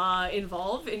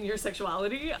involve in your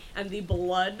sexuality, and the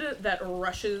blood that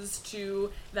rushes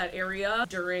to that area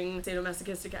during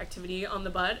sadomasochistic activity on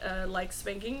the butt, like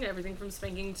spanking, everything from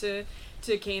spanking to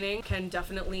caning, can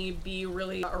definitely be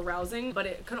really arousing, but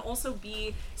it can also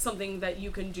be something that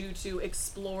you can do to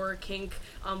explore kink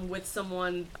with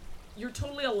someone. You're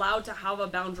totally allowed to have a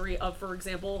boundary of, for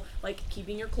example, like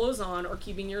keeping your clothes on, or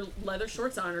keeping your leather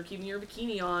shorts on, or keeping your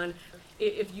bikini on.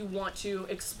 if you want to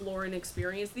explore and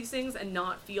experience these things and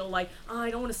not feel like, I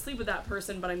don't want to sleep with that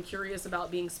person, but I'm curious about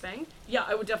being spanked. Yeah,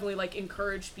 I would definitely like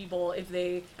encourage people if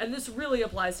they, and this really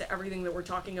applies to everything that we're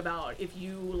talking about, if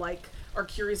you like are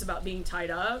curious about being tied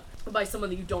up by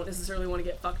someone that you don't necessarily want to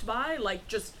get fucked by, like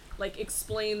just like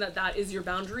explain that is your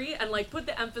boundary, and like put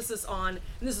the emphasis on,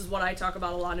 and this is what I talk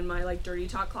about a lot in my like dirty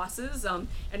talk classes and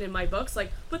in my books,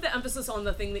 like put the emphasis on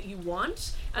the thing that you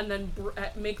want, and then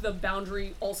make the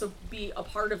boundary also be a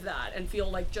part of that, and feel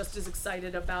like just as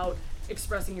excited about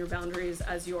expressing your boundaries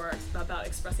as you are about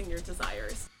expressing your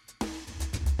desires.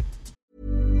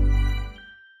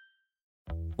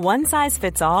 One size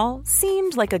fits all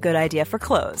seemed like a good idea for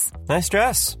clothes. Nice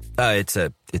dress. It's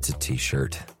a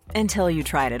t-shirt. Until you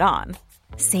tried it on.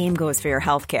 Same goes for your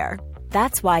healthcare.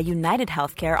 That's why United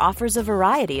Healthcare offers a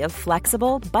variety of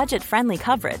flexible, budget-friendly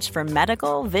coverage for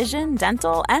medical, vision,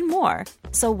 dental, and more.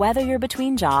 So whether you're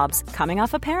between jobs, coming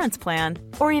off a parent's plan,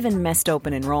 or even missed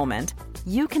open enrollment,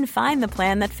 you can find the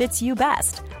plan that fits you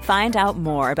best. Find out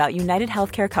more about United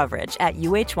Healthcare coverage at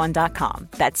uh1.com.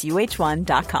 That's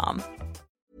uh1.com.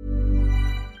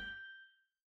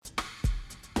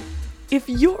 If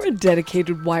you're a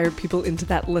dedicated Wired People Into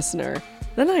That listener,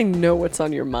 then I know what's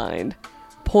on your mind.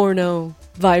 Porno,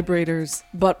 vibrators,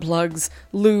 butt plugs,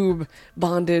 lube,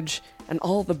 bondage, and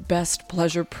all the best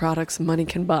pleasure products money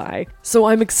can buy. So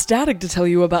I'm ecstatic to tell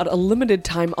you about a limited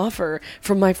time offer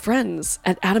from my friends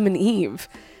at Adam and Eve.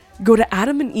 Go to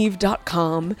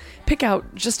adamandeve.com, pick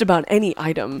out just about any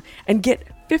item, and get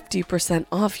 50%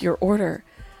 off your order.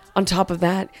 On top of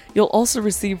that, you'll also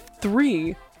receive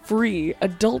 3 free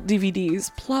adult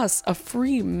DVDs plus a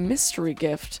free mystery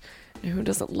gift. Who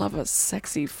doesn't love a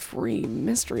sexy free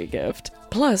mystery gift?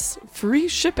 Plus free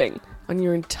shipping on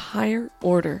your entire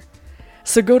order.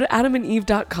 So go to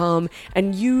adamandeve.com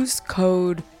and use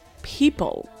code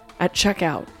PEOPLE at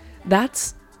checkout.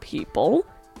 That's PEOPLE,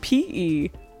 PEOPLE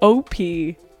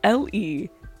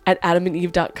at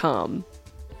adamandeve.com.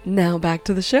 Now back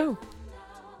to the show.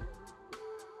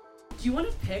 Do you want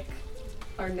to pick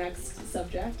our next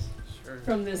subject? Sure.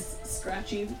 From this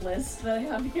scratchy list that I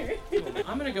have here?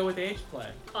 I'm gonna go with age play.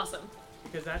 Awesome.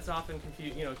 Because that's often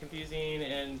confusing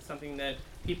and something that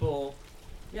people,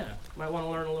 might want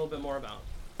to learn a little bit more about.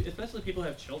 Especially people who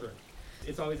have children.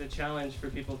 It's always a challenge for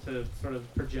people to sort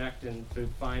of project and to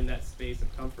find that space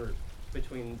of comfort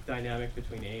between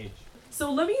age.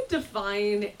 So let me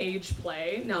define age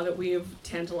play now that we've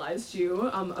tantalized you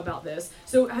about this.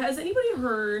 So has anybody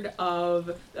heard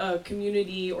of a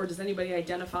community, or does anybody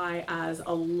identify as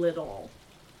a little?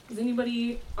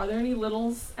 Are there any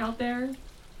littles out there?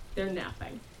 They're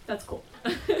napping. That's cool.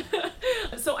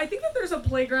 So I think that there's a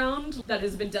playground that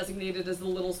has been designated as the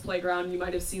Littles Playground. You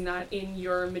might have seen that in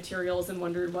your materials and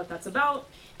wondered what that's about.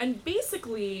 And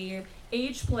basically,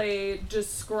 age play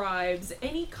describes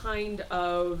any kind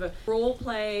of role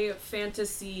play,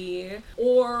 fantasy,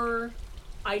 or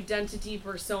identity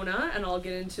persona, and I'll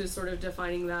get into sort of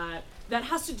defining that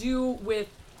has to do with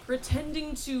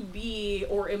pretending to be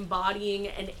or embodying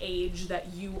an age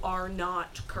that you are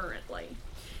not currently.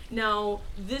 Now,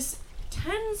 this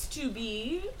tends to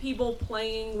be people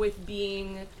playing with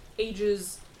being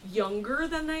ages younger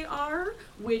than they are,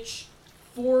 which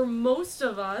for most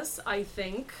of us, I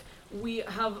think, we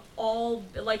have all,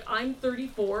 like, I'm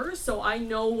 34, so I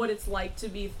know what it's like to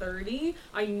be 30.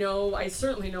 I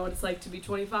certainly know what it's like to be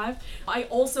 25. I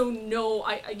also know,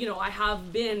 I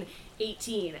have been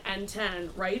 18 and 10,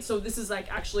 right? So this is like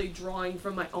actually drawing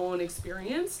from my own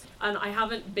experience. And I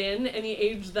haven't been any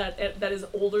age that is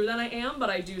older than I am, but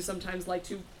I do sometimes like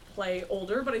to play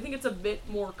older. But I think it's a bit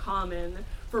more common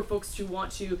for folks to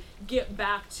want to get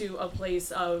back to a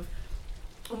place of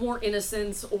more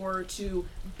innocence, or to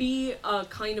be a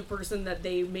kind of person that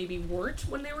they maybe weren't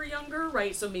when they were younger,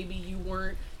 right? So maybe you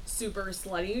weren't super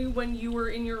slutty when you were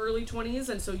in your early 20s,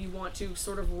 and so you want to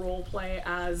sort of role play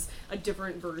as a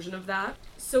different version of that.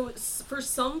 So for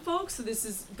some folks, this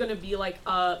is going to be like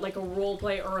a role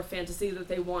play or a fantasy that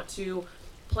they want to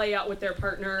play out with their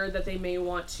partner, that they may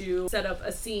want to set up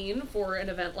a scene for an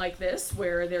event like this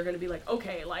where they're going to be like,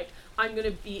 okay, like,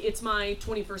 it's my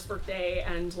 21st birthday,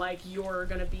 and like you're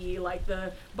gonna be like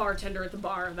the bartender at the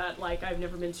bar that like I've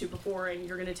never been to before, and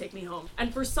you're gonna take me home.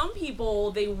 And for some people,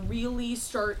 they really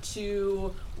start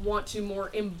to want to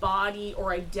more embody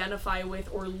or identify with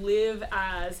or live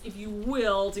as, if you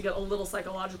will, to get a little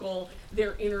psychological,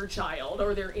 their inner child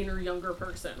or their inner younger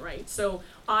person, right? So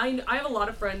I have a lot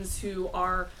of friends who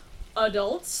are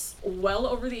adults, well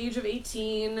over the age of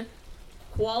 18,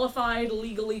 qualified,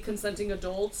 legally consenting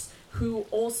adults who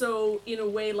also, in a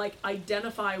way, like,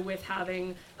 identify with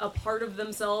having a part of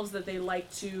themselves that they like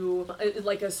to,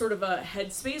 like a sort of a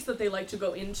headspace that they like to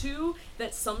go into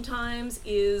that sometimes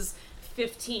is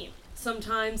 15,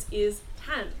 sometimes is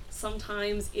 10,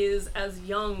 sometimes is as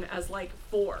young as like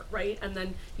 4, right? And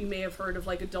then you may have heard of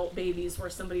like adult babies where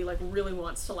somebody like really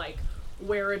wants to like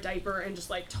wear a diaper and just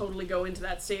like totally go into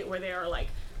that state where they are like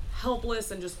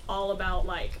helpless and just all about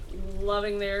like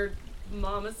loving their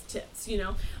mama's tits, you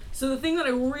know? So the thing that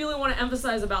I really want to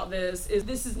emphasize about this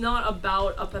is not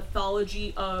about a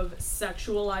pathology of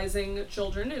sexualizing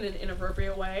children in an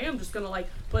inappropriate way. I'm just gonna like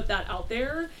put that out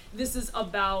there. This is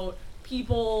about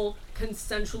people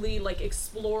consensually like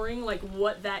exploring like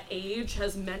what that age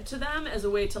has meant to them as a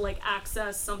way to like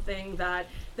access something that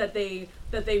they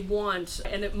want,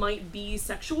 and it might be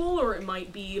sexual, or it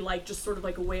might be like just sort of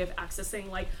like a way of accessing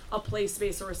like a play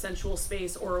space or a sensual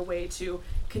space, or a way to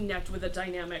connect with a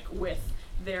dynamic with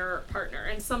their partner.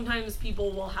 And sometimes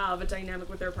people will have a dynamic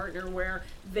with their partner where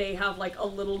they have like a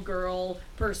little girl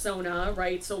persona,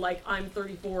 right? So like I'm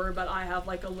 34, but I have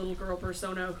like a little girl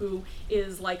persona who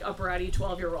is like a bratty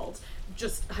 12-year-old,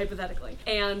 just hypothetically.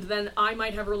 And then I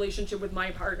might have a relationship with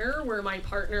my partner where my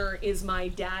partner is my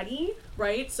daddy,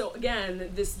 right? So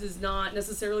again, this is not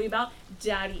necessarily about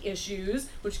daddy issues,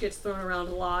 which gets thrown around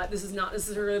a lot. This is not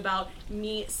necessarily about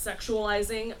me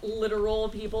sexualizing literal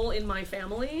people in my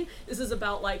family. This is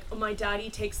about like, my daddy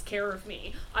takes care of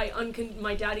me.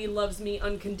 My daddy loves me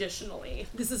unconditionally.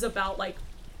 This is about like,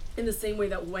 in the same way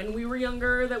that when we were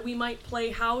younger that we might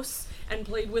play house and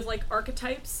played with like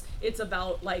archetypes, it's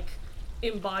about like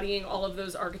embodying all of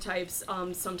those archetypes,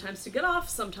 sometimes to get off,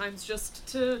 sometimes just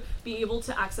to be able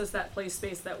to access that play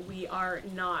space that we are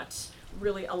not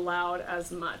really allowed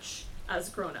as much as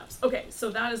grown-ups. Okay,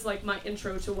 so that is like my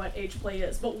intro to what age play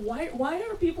is, but why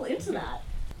are people into that?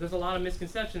 There's a lot of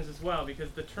misconceptions as well,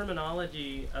 because the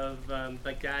terminology of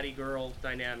like daddy-girl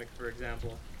dynamic, for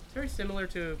example, it's very similar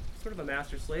to sort of a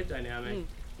master-slave dynamic,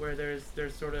 where there's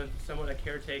sort of somewhat a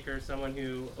caretaker, someone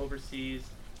who oversees,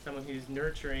 someone who's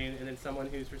nurturing, and then someone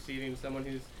who's receiving, someone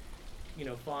who's, you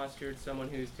know, fostered, someone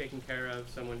who's taken care of,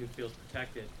 someone who feels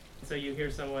protected. So you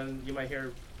might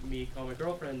hear me call my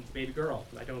girlfriend baby girl.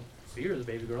 I don't see her as a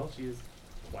baby girl. She is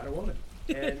quite a woman.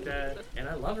 And and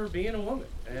I love her being a woman,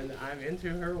 and I'm into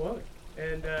her woman.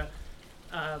 And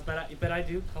but I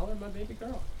do call her my baby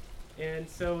girl. And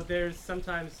so there's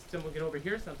sometimes someone can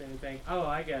overhear something and think, oh,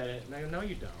 I get it. And I go, no,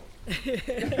 you don't.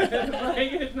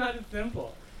 Like, it's not as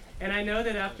simple. And I know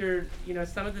that after, you know,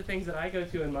 some of the things that I go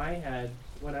through in my head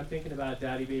when I'm thinking about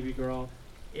daddy, baby, girl,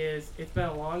 is it's been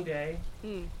a long day.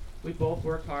 We both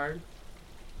worked hard.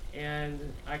 And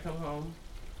I come home,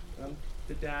 I'm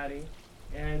the daddy,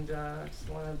 and I just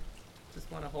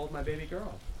want to hold my baby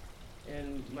girl.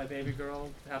 And my baby girl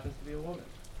happens to be a woman.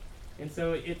 And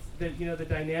so it's the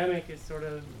dynamic is sort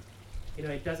of, you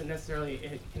know, it doesn't necessarily,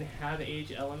 it can have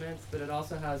age elements, but it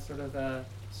also has sort of a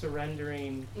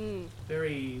surrendering,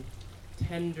 very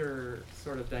tender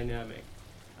sort of dynamic,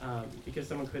 because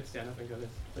someone could stand up and go,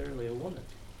 "That's clearly a woman."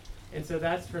 And so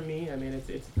that's, for me, I mean,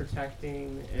 it's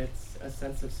protecting, it's a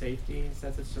sense of safety, a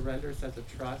sense of surrender, a sense of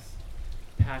trust,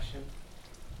 passion,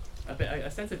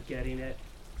 a sense of getting it,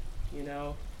 you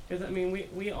know? Because, I mean,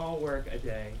 we all work a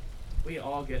day. We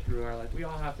all get through our life. We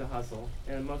all have to hustle,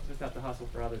 and most of us have to hustle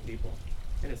for other people,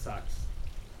 and it sucks.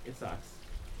 It sucks.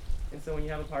 And so when you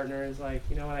have a partner who's like,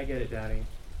 you know what, I get it, daddy,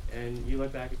 and you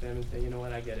look back at them and say, you know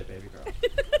what, I get it, baby girl.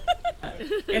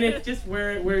 And it's just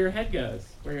where your head goes,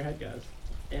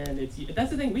 And that's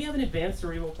the thing, we have an advanced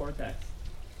cerebral cortex.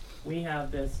 We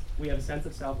have a sense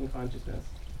of self and consciousness.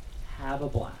 Have a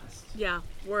blast. Yeah,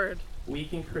 word. We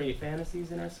can create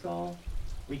fantasies in our skull.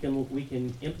 We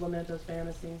can implement those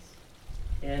fantasies.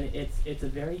 And it's a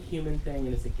very human thing,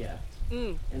 and it's a gift.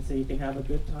 And so you can have a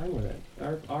good time with it.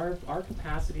 Our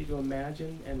capacity to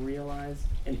imagine and realize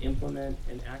and implement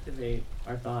and activate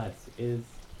our thoughts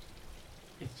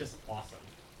it's just awesome.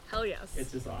 Hell yes.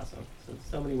 It's just awesome.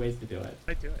 So many ways to do it.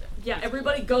 I do it. Yeah,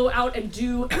 everybody go out and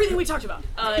do everything we talked about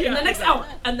in the next hour,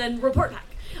 and then report back.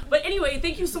 But anyway,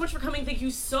 thank you so much for coming. Thank you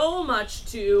so much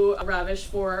to Ravish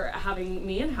for having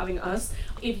me and having us.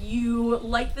 If you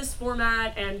like this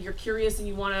format and you're curious and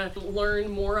you want to learn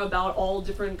more about all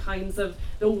different kinds of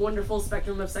the wonderful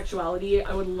spectrum of sexuality,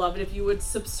 I would love it if you would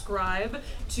subscribe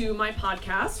to my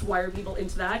podcast, Why Are People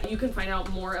Into That? You can find out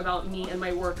more about me and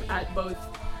my work at both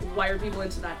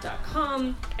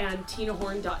wiredpeopleintoThat.com and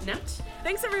tinahorn.net.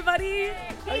 Thanks, everybody.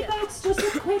 Hey, folks, just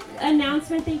a quick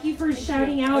announcement. Thank you for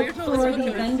shouting out for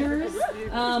the vendors.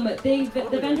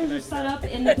 The vendors are set up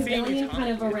in the pavilion, kind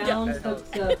of around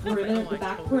the perimeter, the back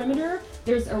back perimeter.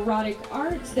 There's erotic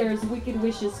art, there's Wicked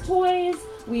Wishes toys,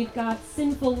 we've got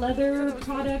Sinful Leather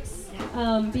products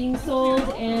being sold,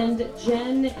 and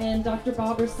Jen and Dr.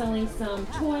 Bob are selling some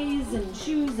toys and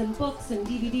shoes and books and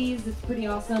DVDs. It's pretty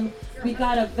awesome. We've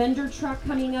got a vendor truck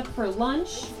coming up for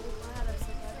lunch.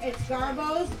 It's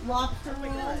Garbo's, lobster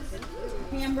rolls,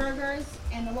 hamburgers,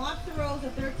 and the lobster rolls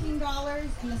are $13,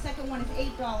 and the second one is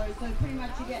 $8. So pretty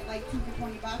much you get like 2 for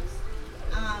 $20.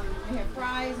 We have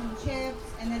fries and chips,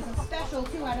 and there's a special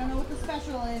too. I don't know what the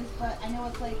special is, but I know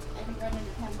it's like, I think right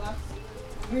under $10.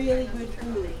 Really good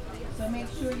food. So make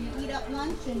sure you eat up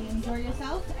lunch and you enjoy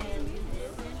yourself.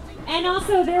 And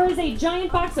also there is a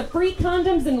giant box of free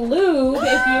condoms and lube if you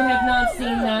have not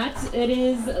seen that. It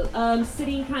is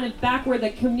sitting kind of back where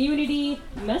the community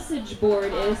message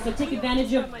board is, so take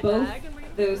advantage of both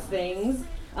those things.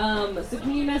 So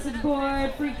community message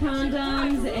board, free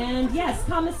condoms, and yes,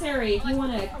 commissary. If you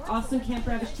want an awesome Camp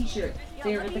Ravish t-shirt,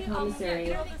 they're at the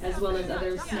commissary, as well as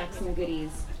other snacks and goodies.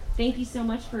 Thank you so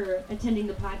much for attending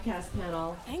the podcast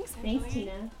panel. Thanks,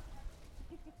 Tina.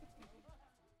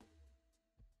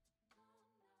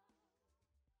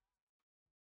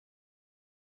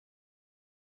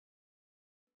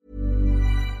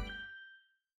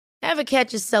 Ever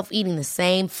catch yourself eating the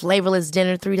same flavorless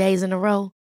dinner 3 days in a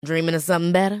row? Dreaming of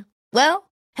something better? Well,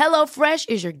 HelloFresh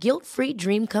is your guilt-free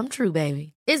dream come true,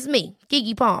 baby. It's me,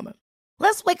 Keke Palmer.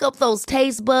 Let's wake up those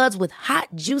taste buds with hot,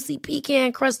 juicy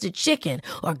pecan-crusted chicken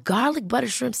or garlic butter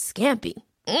shrimp scampi.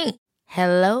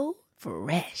 Hello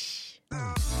Fresh.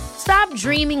 Stop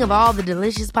dreaming of all the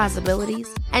delicious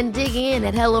possibilities and dig in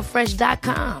at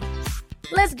HelloFresh.com.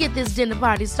 Let's get this dinner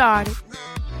party started.